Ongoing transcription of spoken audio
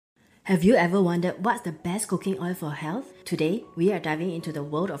Have you ever wondered what's the best cooking oil for health? Today, we are diving into the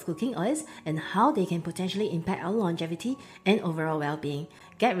world of cooking oils and how they can potentially impact our longevity and overall well-being.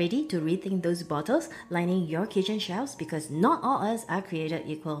 Get ready to rethink those bottles lining your kitchen shelves because not all oils are created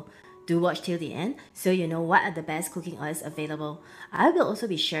equal. Do watch till the end so you know what are the best cooking oils available. I will also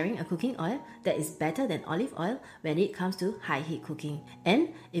be sharing a cooking oil that is better than olive oil when it comes to high heat cooking.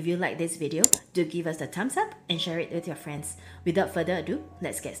 And if you like this video, do give us the thumbs up and share it with your friends. Without further ado,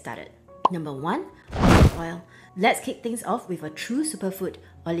 let's get started. Number 1, olive oil. Let's kick things off with a true superfood,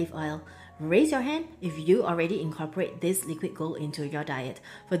 olive oil. Raise your hand if you already incorporate this liquid gold into your diet.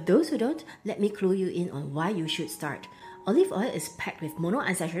 For those who don't, let me clue you in on why you should start. Olive oil is packed with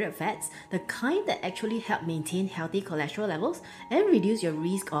monounsaturated fats, the kind that actually help maintain healthy cholesterol levels and reduce your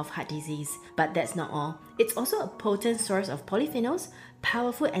risk of heart disease. But that's not all. It's also a potent source of polyphenols,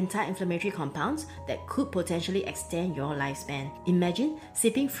 powerful anti-inflammatory compounds that could potentially extend your lifespan. Imagine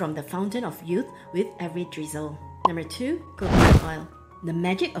sipping from the fountain of youth with every drizzle. Number 2, coconut oil. The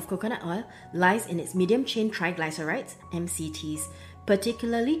magic of coconut oil lies in its medium-chain triglycerides, MCTs,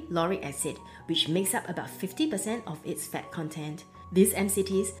 particularly lauric acid, which makes up about 50% of its fat content. These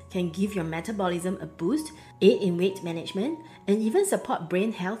MCTs can give your metabolism a boost, aid in weight management, and even support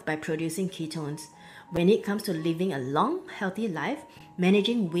brain health by producing ketones. When it comes to living a long, healthy life,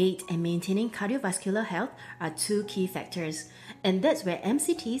 managing weight and maintaining cardiovascular health are two key factors. And that's where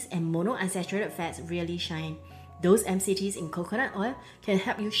MCTs and monounsaturated fats really shine. Those MCTs in coconut oil can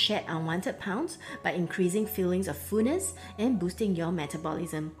help you shed unwanted pounds by increasing feelings of fullness and boosting your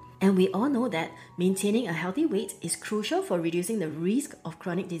metabolism. And we all know that maintaining a healthy weight is crucial for reducing the risk of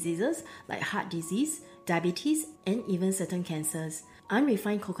chronic diseases like heart disease, diabetes, and even certain cancers.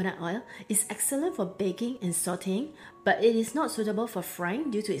 Unrefined coconut oil is excellent for baking and sautéing, but it is not suitable for frying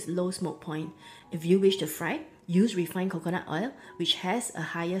due to its low smoke point. If you wish to fry, use refined coconut oil, which has a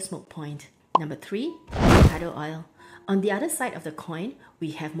higher smoke point. Number 3, avocado oil. On the other side of the coin,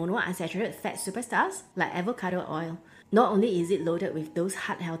 we have monounsaturated fat superstars like avocado oil. Not only is it loaded with those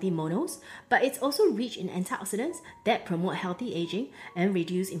heart-healthy monos, but it's also rich in antioxidants that promote healthy aging and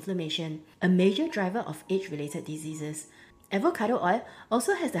reduce inflammation, a major driver of age-related diseases. Avocado oil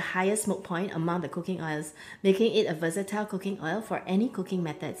also has the highest smoke point among the cooking oils, making it a versatile cooking oil for any cooking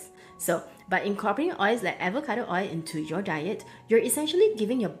methods. So, by incorporating oils like avocado oil into your diet, you're essentially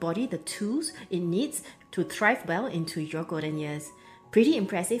giving your body the tools it needs to thrive well into your golden years. Pretty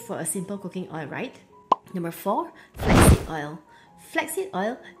impressive for a simple cooking oil, right? Number 4, flaxseed oil. Flaxseed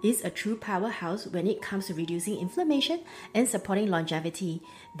oil is a true powerhouse when it comes to reducing inflammation and supporting longevity.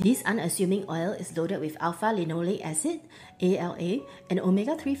 This unassuming oil is loaded with alpha-linoleic acid, ALA, and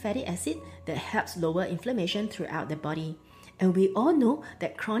omega-3 fatty acid that helps lower inflammation throughout the body. And we all know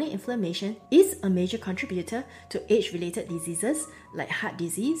that chronic inflammation is a major contributor to age-related diseases like heart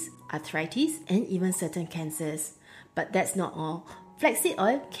disease, arthritis, and even certain cancers. But that's not all. Flaxseed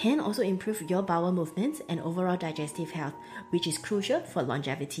oil can also improve your bowel movements and overall digestive health, which is crucial for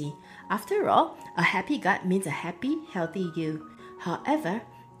longevity. After all, a happy gut means a happy, healthy you. However,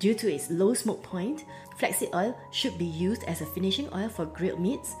 due to its low smoke point, flaxseed oil should be used as a finishing oil for grilled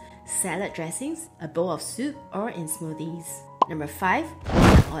meats, salad dressings, a bowl of soup, or in smoothies. Number 5,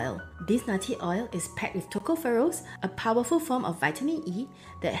 walnut oil. This nutty oil is packed with tocopherols, a powerful form of vitamin E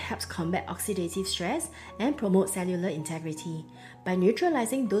that helps combat oxidative stress and promote cellular integrity. By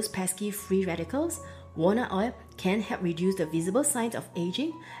neutralizing those pesky free radicals, walnut oil can help reduce the visible signs of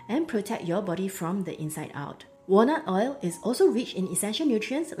aging and protect your body from the inside out. Walnut oil is also rich in essential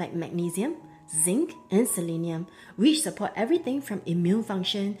nutrients like magnesium, zinc, and selenium, which support everything from immune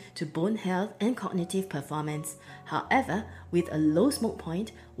function to bone health and cognitive performance. However, with a low smoke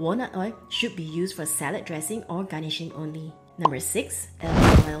point, walnut oil should be used for salad dressing or garnishing only. Number 6,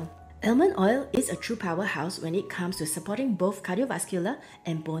 almond oil. Almond oil is a true powerhouse when it comes to supporting both cardiovascular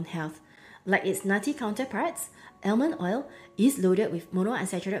and bone health. Like its nutty counterparts, almond oil is loaded with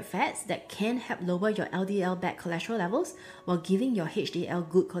monounsaturated fats that can help lower your LDL bad cholesterol levels while giving your HDL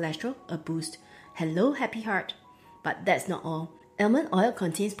good cholesterol a boost. Hello, happy heart! But that's not all. Almond oil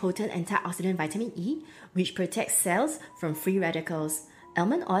contains potent antioxidant vitamin E, which protects cells from free radicals.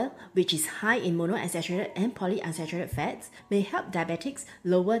 Almond oil, which is high in monounsaturated and polyunsaturated fats, may help diabetics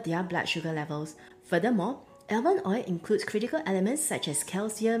lower their blood sugar levels. Furthermore, almond oil includes critical elements such as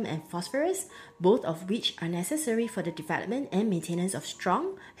calcium and phosphorus, both of which are necessary for the development and maintenance of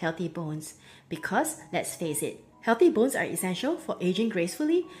strong, healthy bones. Because, let's face it, healthy bones are essential for aging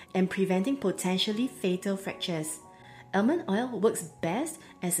gracefully and preventing potentially fatal fractures. Almond oil works best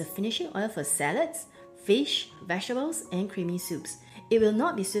as a finishing oil for salads, fish, vegetables, and creamy soups. It will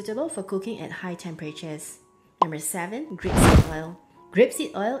not be suitable for cooking at high temperatures. Number 7, grapeseed oil.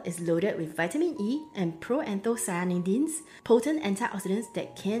 Grapeseed oil is loaded with vitamin E and proanthocyanidins, potent antioxidants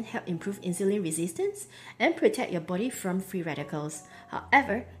that can help improve insulin resistance and protect your body from free radicals.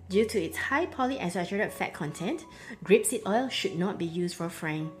 However, due to its high polyunsaturated fat content, grapeseed oil should not be used for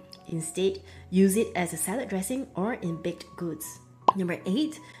frying. Instead, use it as a salad dressing or in baked goods. Number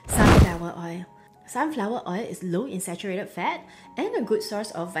 8. Sunflower oil. Sunflower oil is low in saturated fat and a good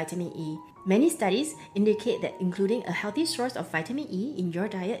source of vitamin E. Many studies indicate that including a healthy source of vitamin E in your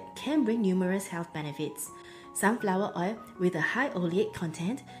diet can bring numerous health benefits. Sunflower oil with a high oleic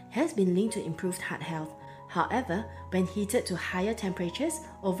content has been linked to improved heart health. However, when heated to higher temperatures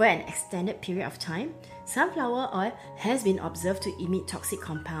over an extended period of time, sunflower oil has been observed to emit toxic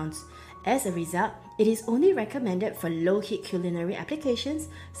compounds. As a result, it is only recommended for low-heat culinary applications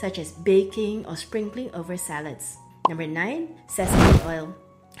such as baking or sprinkling over salads. Number 9. Sesame oil.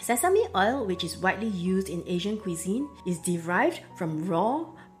 Sesame oil, which is widely used in Asian cuisine, is derived from raw,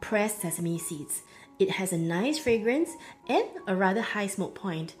 pressed sesame seeds. It has a nice fragrance and a rather high smoke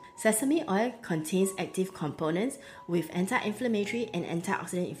point. Sesame oil contains active components with anti-inflammatory and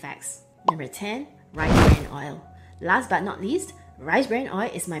antioxidant effects. Number 10. Rice bran oil. Last but not least, rice bran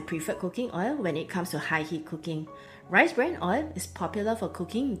oil is my preferred cooking oil when it comes to high heat cooking. Rice bran oil is popular for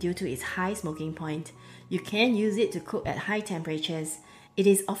cooking due to its high smoking point. You can use it to cook at high temperatures. It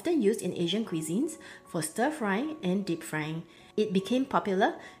is often used in Asian cuisines for stir frying and deep frying. It became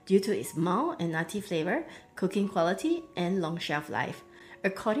popular due to its mild and nutty flavor, cooking quality, and long shelf life.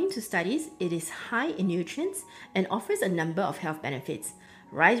 According to studies, it is high in nutrients and offers a number of health benefits.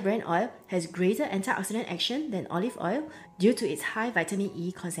 Rice bran oil has greater antioxidant action than olive oil due to its high vitamin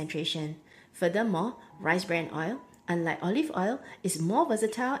E concentration. Furthermore, rice bran oil, unlike olive oil, is more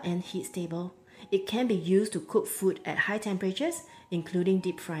versatile and heat stable. It can be used to cook food at high temperatures, including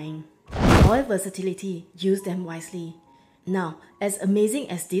deep frying. Oil versatility, use them wisely. Now, as amazing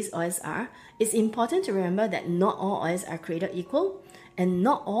as these oils are, it's important to remember that not all oils are created equal, and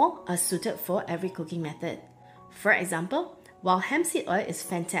not all are suited for every cooking method. For example, while hemp seed oil is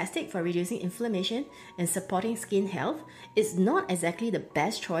fantastic for reducing inflammation and supporting skin health, it's not exactly the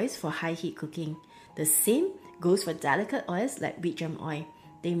best choice for high heat cooking. The same goes for delicate oils like wheat germ oil.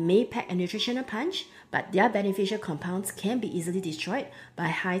 They may pack a nutritional punch, but their beneficial compounds can be easily destroyed by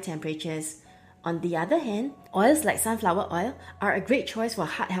high temperatures. On the other hand, oils like sunflower oil are a great choice for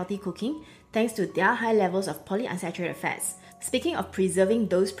heart-healthy cooking thanks to their high levels of polyunsaturated fats. Speaking of preserving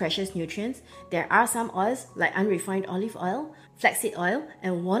those precious nutrients, there are some oils like unrefined olive oil, flaxseed oil,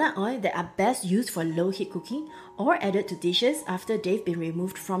 and walnut oil that are best used for low-heat cooking or added to dishes after they've been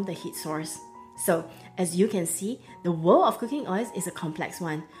removed from the heat source. So, as you can see, the world of cooking oils is a complex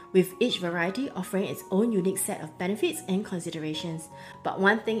one, with each variety offering its own unique set of benefits and considerations. But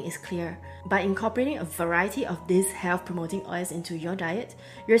one thing is clear, by incorporating a variety of these health-promoting oils into your diet,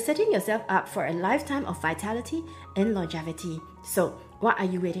 you're setting yourself up for a lifetime of vitality and longevity. So, what are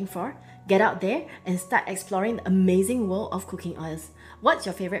you waiting for? Get out there and start exploring the amazing world of cooking oils. What's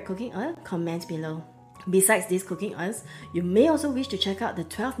your favorite cooking oil? Comment below. Besides these cooking oils, you may also wish to check out the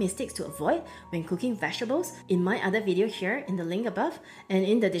 12 mistakes to avoid when cooking vegetables in my other video here in the link above and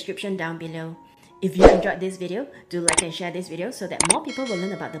in the description down below. If you enjoyed this video, do like and share this video so that more people will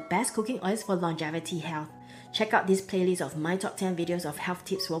learn about the best cooking oils for longevity health. Check out this playlist of my top 10 videos of health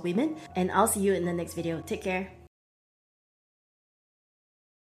tips for women, and I'll see you in the next video. Take care.